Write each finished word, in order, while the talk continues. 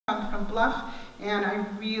from Bluff, and I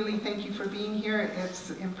really thank you for being here. It's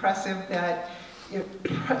impressive that it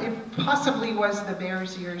possibly was the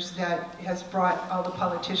Bears' ears that has brought all the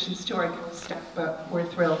politicians to our doorstep, but we're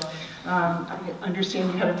thrilled. I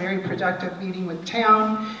understand you had a very productive meeting with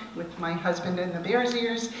town, with my husband and the Bears'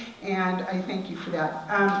 ears, and I thank you for that.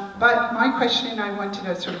 But my question, I wanted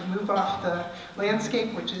to sort of move off the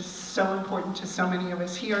landscape, which is so important to so many of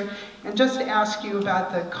us here, and just ask you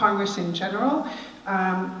about the Congress in general.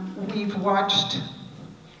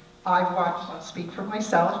 I've watched, I'll speak for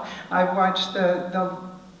myself, I've watched the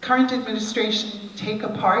current administration take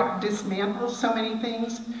apart, dismantle so many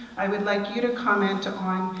things. I would like you to comment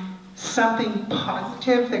on something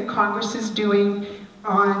positive that Congress is doing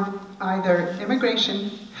on either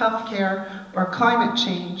immigration, healthcare, or climate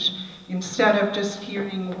change, instead of just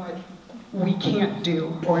hearing what we can't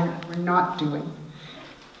do or we're not doing.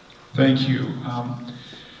 Thank you.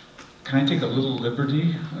 Can I take a little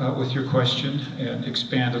liberty with your question and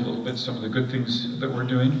expand a little bit some of the good things that we're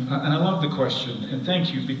doing? And I love the question, and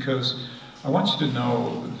thank you, because I want you to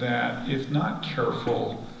know that if not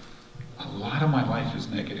careful, a lot of my life is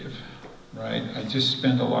negative, right? I just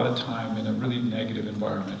spend a lot of time in a really negative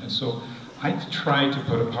environment, and so I try to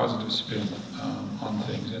put a positive spin on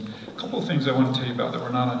things. And a couple of things I want to tell you about that were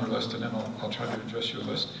not on your list, and then I'll try to address your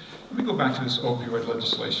list. Let me go back to this opioid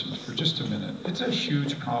legislation for just a minute. It's a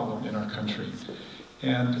huge problem in our country.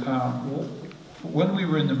 And when we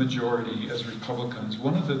were in the majority as Republicans,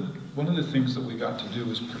 one of the things that we got to do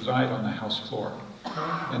was preside on the House floor.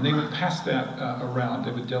 And they would pass that around.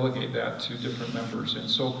 They would delegate that to different members. And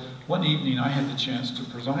so one evening I had the chance to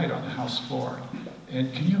preside on the House floor.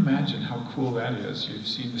 And can you imagine how cool that is? You've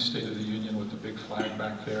seen the State of the Union with the big flag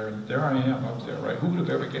back there, and there I am up there, right? Who would have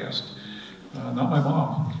ever guessed? Not my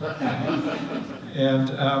mom.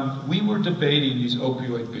 And we were debating these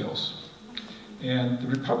opioid bills. And the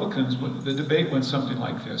Republicans, the debate went something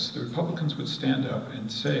like this. The Republicans would stand up and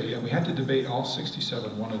say, and we had to debate all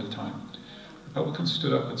 67 one at a time. Republicans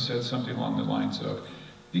stood up and said something along the lines of,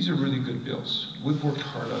 these are really good bills. We've worked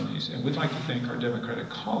hard on these, and we'd like to thank our Democratic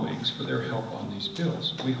colleagues for their help on these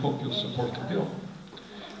bills. We hope you'll support the bill.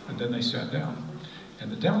 And then they sat down. And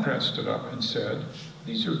the Democrats stood up and said,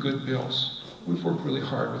 these are good bills. We've worked really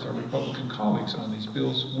hard with our Republican colleagues on these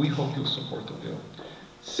bills. We hope you'll support the bill.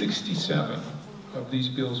 67 of these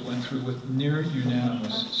bills went through with near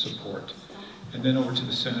unanimous support, and then over to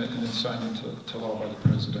the Senate and then signed into law by the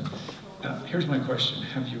President. Here's my question.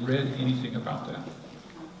 Have you read anything about that?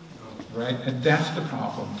 Right? And that's the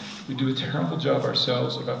problem. We do a terrible job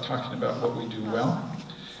ourselves about talking about what we do well,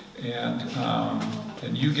 and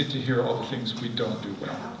you get to hear all the things we don't do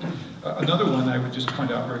well. Another one I would just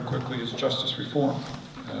point out very quickly is justice reform.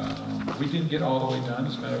 We didn't get all the way done.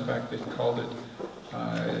 As a matter of fact, they called it,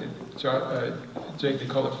 Jake, they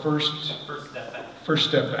called it First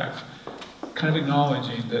Step Act, kind of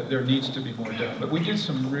acknowledging that there needs to be more done. But we did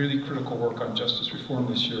some really critical work on justice reform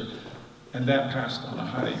this year, and that passed on a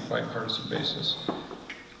highly bipartisan basis.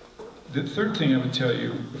 The third thing I would tell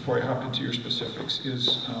you before I hop into your specifics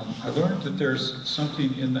is I learned that there's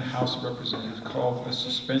something in the House of Representatives called a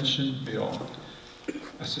suspension bill.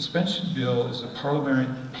 A suspension bill is a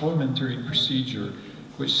parliamentary procedure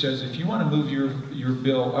which says if you want to move your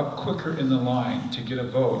bill up quicker in the line to get a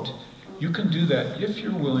vote, you can do that if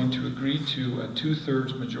you're willing to agree to a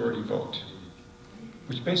 2/3 majority vote,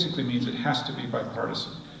 which basically means it has to be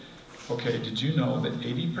bipartisan. Okay, did you know that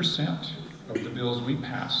 80% of the bills we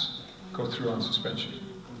pass go through on suspension?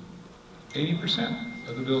 80%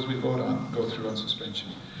 of the bills we vote on go through on suspension.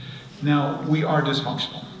 Now, we are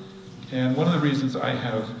dysfunctional. And one of the reasons I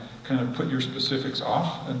have kind of put your specifics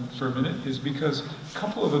off for a minute is because a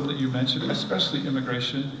couple of them that you mentioned, especially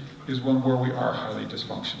immigration, is one where we are highly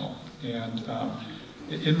dysfunctional. And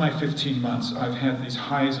in my 15 months, I've had these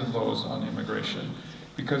highs and lows on immigration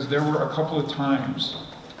because there were a couple of times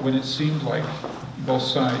when it seemed like both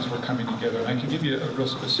sides were coming together. And I can give you a real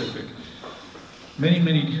specific. Many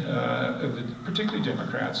of the, particularly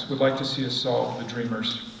Democrats, would like to see us solve the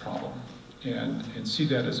Dreamers problem and see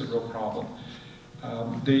that as a real problem.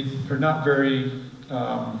 They are not very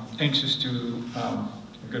anxious to, I'm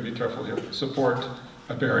going to be careful here, support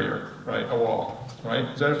a barrier, right, a wall, right?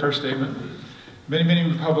 Is that a fair statement?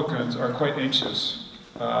 Many Republicans are quite anxious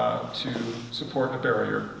to support a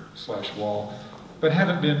barrier/wall, but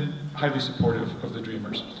haven't been highly supportive of the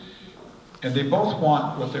Dreamers. And they both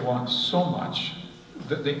want what they want so much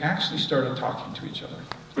that they actually started talking to each other.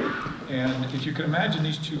 And if you can imagine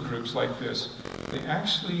these two groups like this, they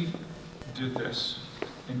actually did this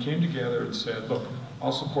and came together and said, look,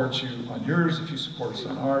 I'll support you on yours if you support us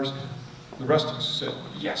on ours. The rest of us said,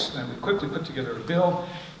 yes, and we quickly put together a bill,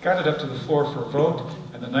 got it up to the floor for a vote,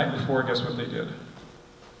 and the night before, guess what they did?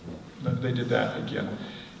 They did that again,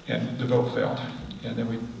 and the vote failed. And then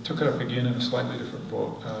we took it up again in a slightly different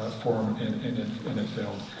vote form, and it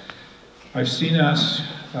failed. I've seen us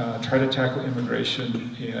try to tackle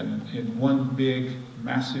immigration in one big,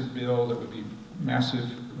 massive bill that would be massive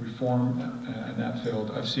reform, and that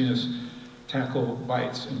failed. I've seen us tackle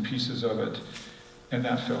bites and pieces of it, and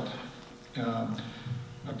that failed.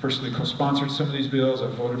 I personally co-sponsored some of these bills. I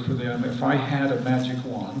voted for them. If I had a magic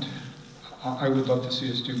wand, I would love to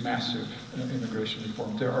see us do massive immigration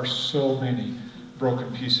reform. There are so many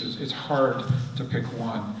broken pieces. It's hard to pick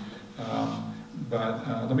one. But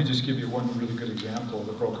let me just give you one really good example of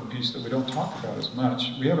a broken piece that we don't talk about as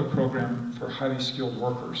much. We have a program for highly skilled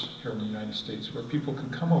workers here in the United States where people can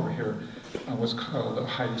come over here on what's called a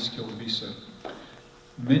highly skilled visa.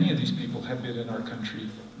 Many of these people have been in our country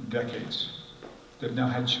decades. They've now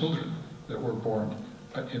had children that were born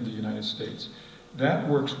in the United States. That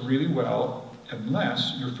works really well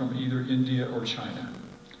unless you're from either India or China.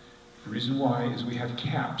 The reason why is we have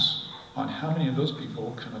caps on how many of those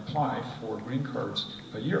people can apply for green cards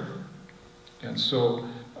a year. And so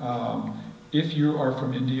if you are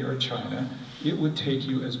from India or China, it would take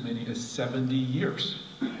you as many as 70 years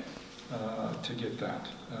to get that.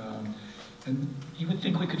 And you would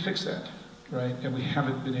think we could fix that, right? And we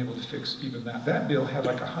haven't been able to fix even that. That bill had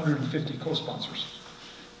like 150 co-sponsors,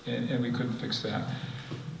 and we couldn't fix that.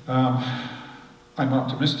 I'm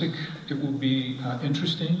optimistic. It will be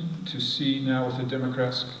interesting to see now with the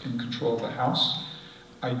Democrats in control of the House.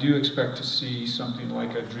 I do expect to see something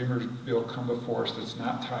like a Dreamers bill come before us that's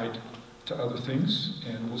not tied to other things,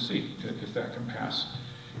 and we'll see if that can pass.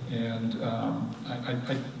 And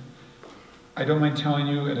I don't mind telling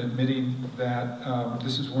you and admitting that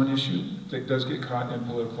this is one issue that does get caught in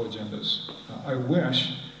political agendas. I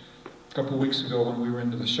wish a couple of weeks ago when we were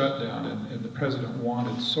into the shutdown and the president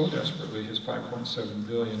wanted so desperately his $5.7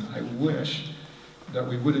 billion, I wish that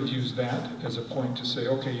we would have used that as a point to say,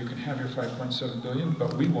 okay, you can have your $5.7 billion,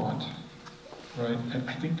 but we want, right? And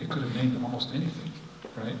I think they could have named almost anything,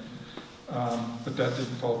 right? But that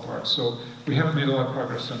didn't fall apart. So we haven't made a lot of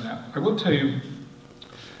progress on that. I will tell you,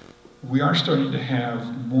 we are starting to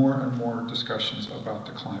have more and more discussions about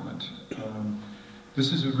the climate.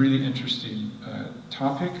 This is a really interesting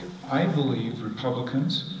topic. I believe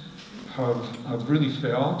Republicans have really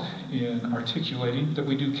failed in articulating that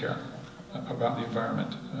we do care about the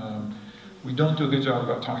environment. We don't do a good job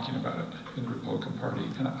about talking about it in the Republican Party.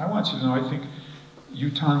 And I want you to know, I think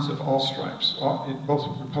Utahns of all stripes, both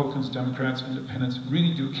Republicans, Democrats, Independents,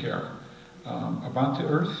 really do care about the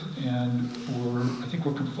earth, and I think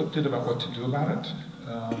we're conflicted about what to do about it,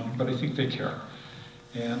 but I think they care.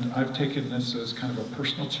 And I've taken this as kind of a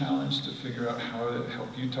personal challenge to figure out how to help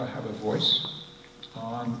Utah have a voice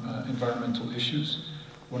on environmental issues.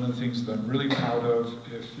 One of the things that I'm really proud of,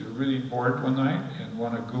 if you're really bored one night and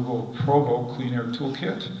want to Google Provo Clean Air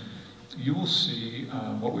Toolkit, you will see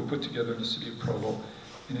what we put together in the city of Provo.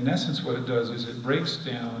 And in essence, what it does is it breaks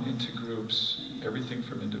down into groups, everything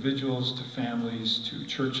from individuals to families to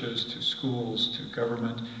churches to schools to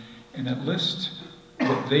government, and it lists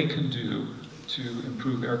what they can do to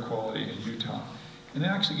improve air quality in Utah. And it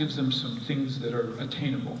actually gives them some things that are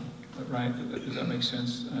attainable, right? Does that make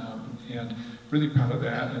sense? And really proud of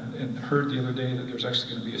that, and heard the other day that there's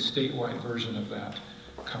actually going to be a statewide version of that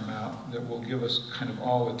come out that will give us kind of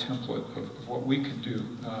all a template of what we can do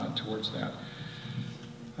towards that.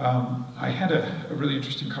 I had a really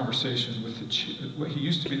interesting conversation with what he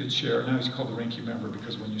used to be the chair, now he's called the ranking member,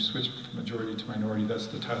 because when you switch from majority to minority, that's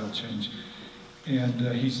the title change. And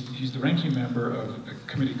he's the ranking member of a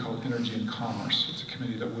committee called Energy and Commerce. It's a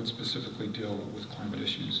committee that would specifically deal with climate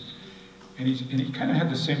issues. And he kind of had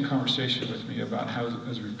the same conversation with me about how,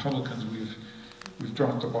 as Republicans, we've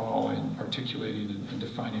dropped the ball in articulating and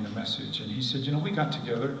defining a message. And he said, you know, we got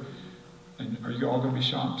together, and are you all going to be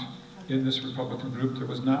shocked? In this Republican group, there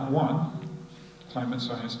was not one climate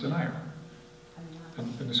science denier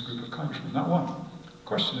in this group of congressmen, not one. The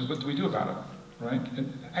question is, what do we do about it, right?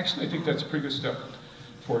 And actually, I think that's a pretty good step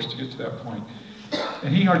for us to get to that point.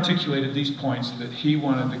 And he articulated these points that he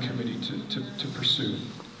wanted the committee to pursue.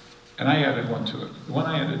 And I added one to it. The one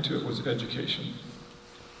I added to it was education.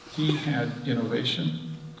 He had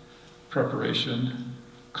innovation, preparation,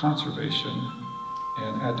 conservation,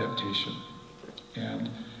 and adaptation. And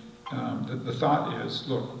the thought is,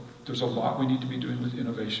 look, there's a lot we need to be doing with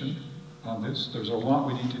innovation on this. There's a lot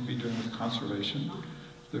we need to be doing with conservation.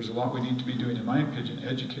 There's a lot we need to be doing, in my opinion,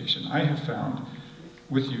 education. I have found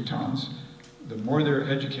with Utahns, the more they're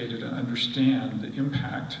educated and understand the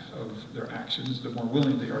impact of their actions, the more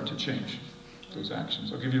willing they are to change. those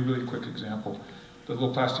actions. I'll give you a really quick example. The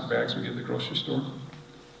little plastic bags we get at the grocery store.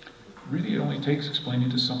 Really, it only takes explaining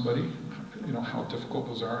to somebody, how difficult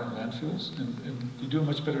those are in landfills, and you do a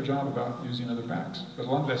much better job about using other bags. But a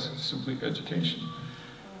lot of that's simply education.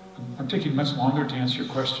 I'm taking much longer to answer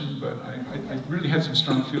your question, but I really had some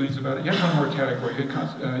strong feelings about it. You had one more category. You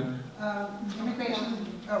had Immigration,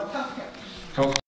 healthcare. Health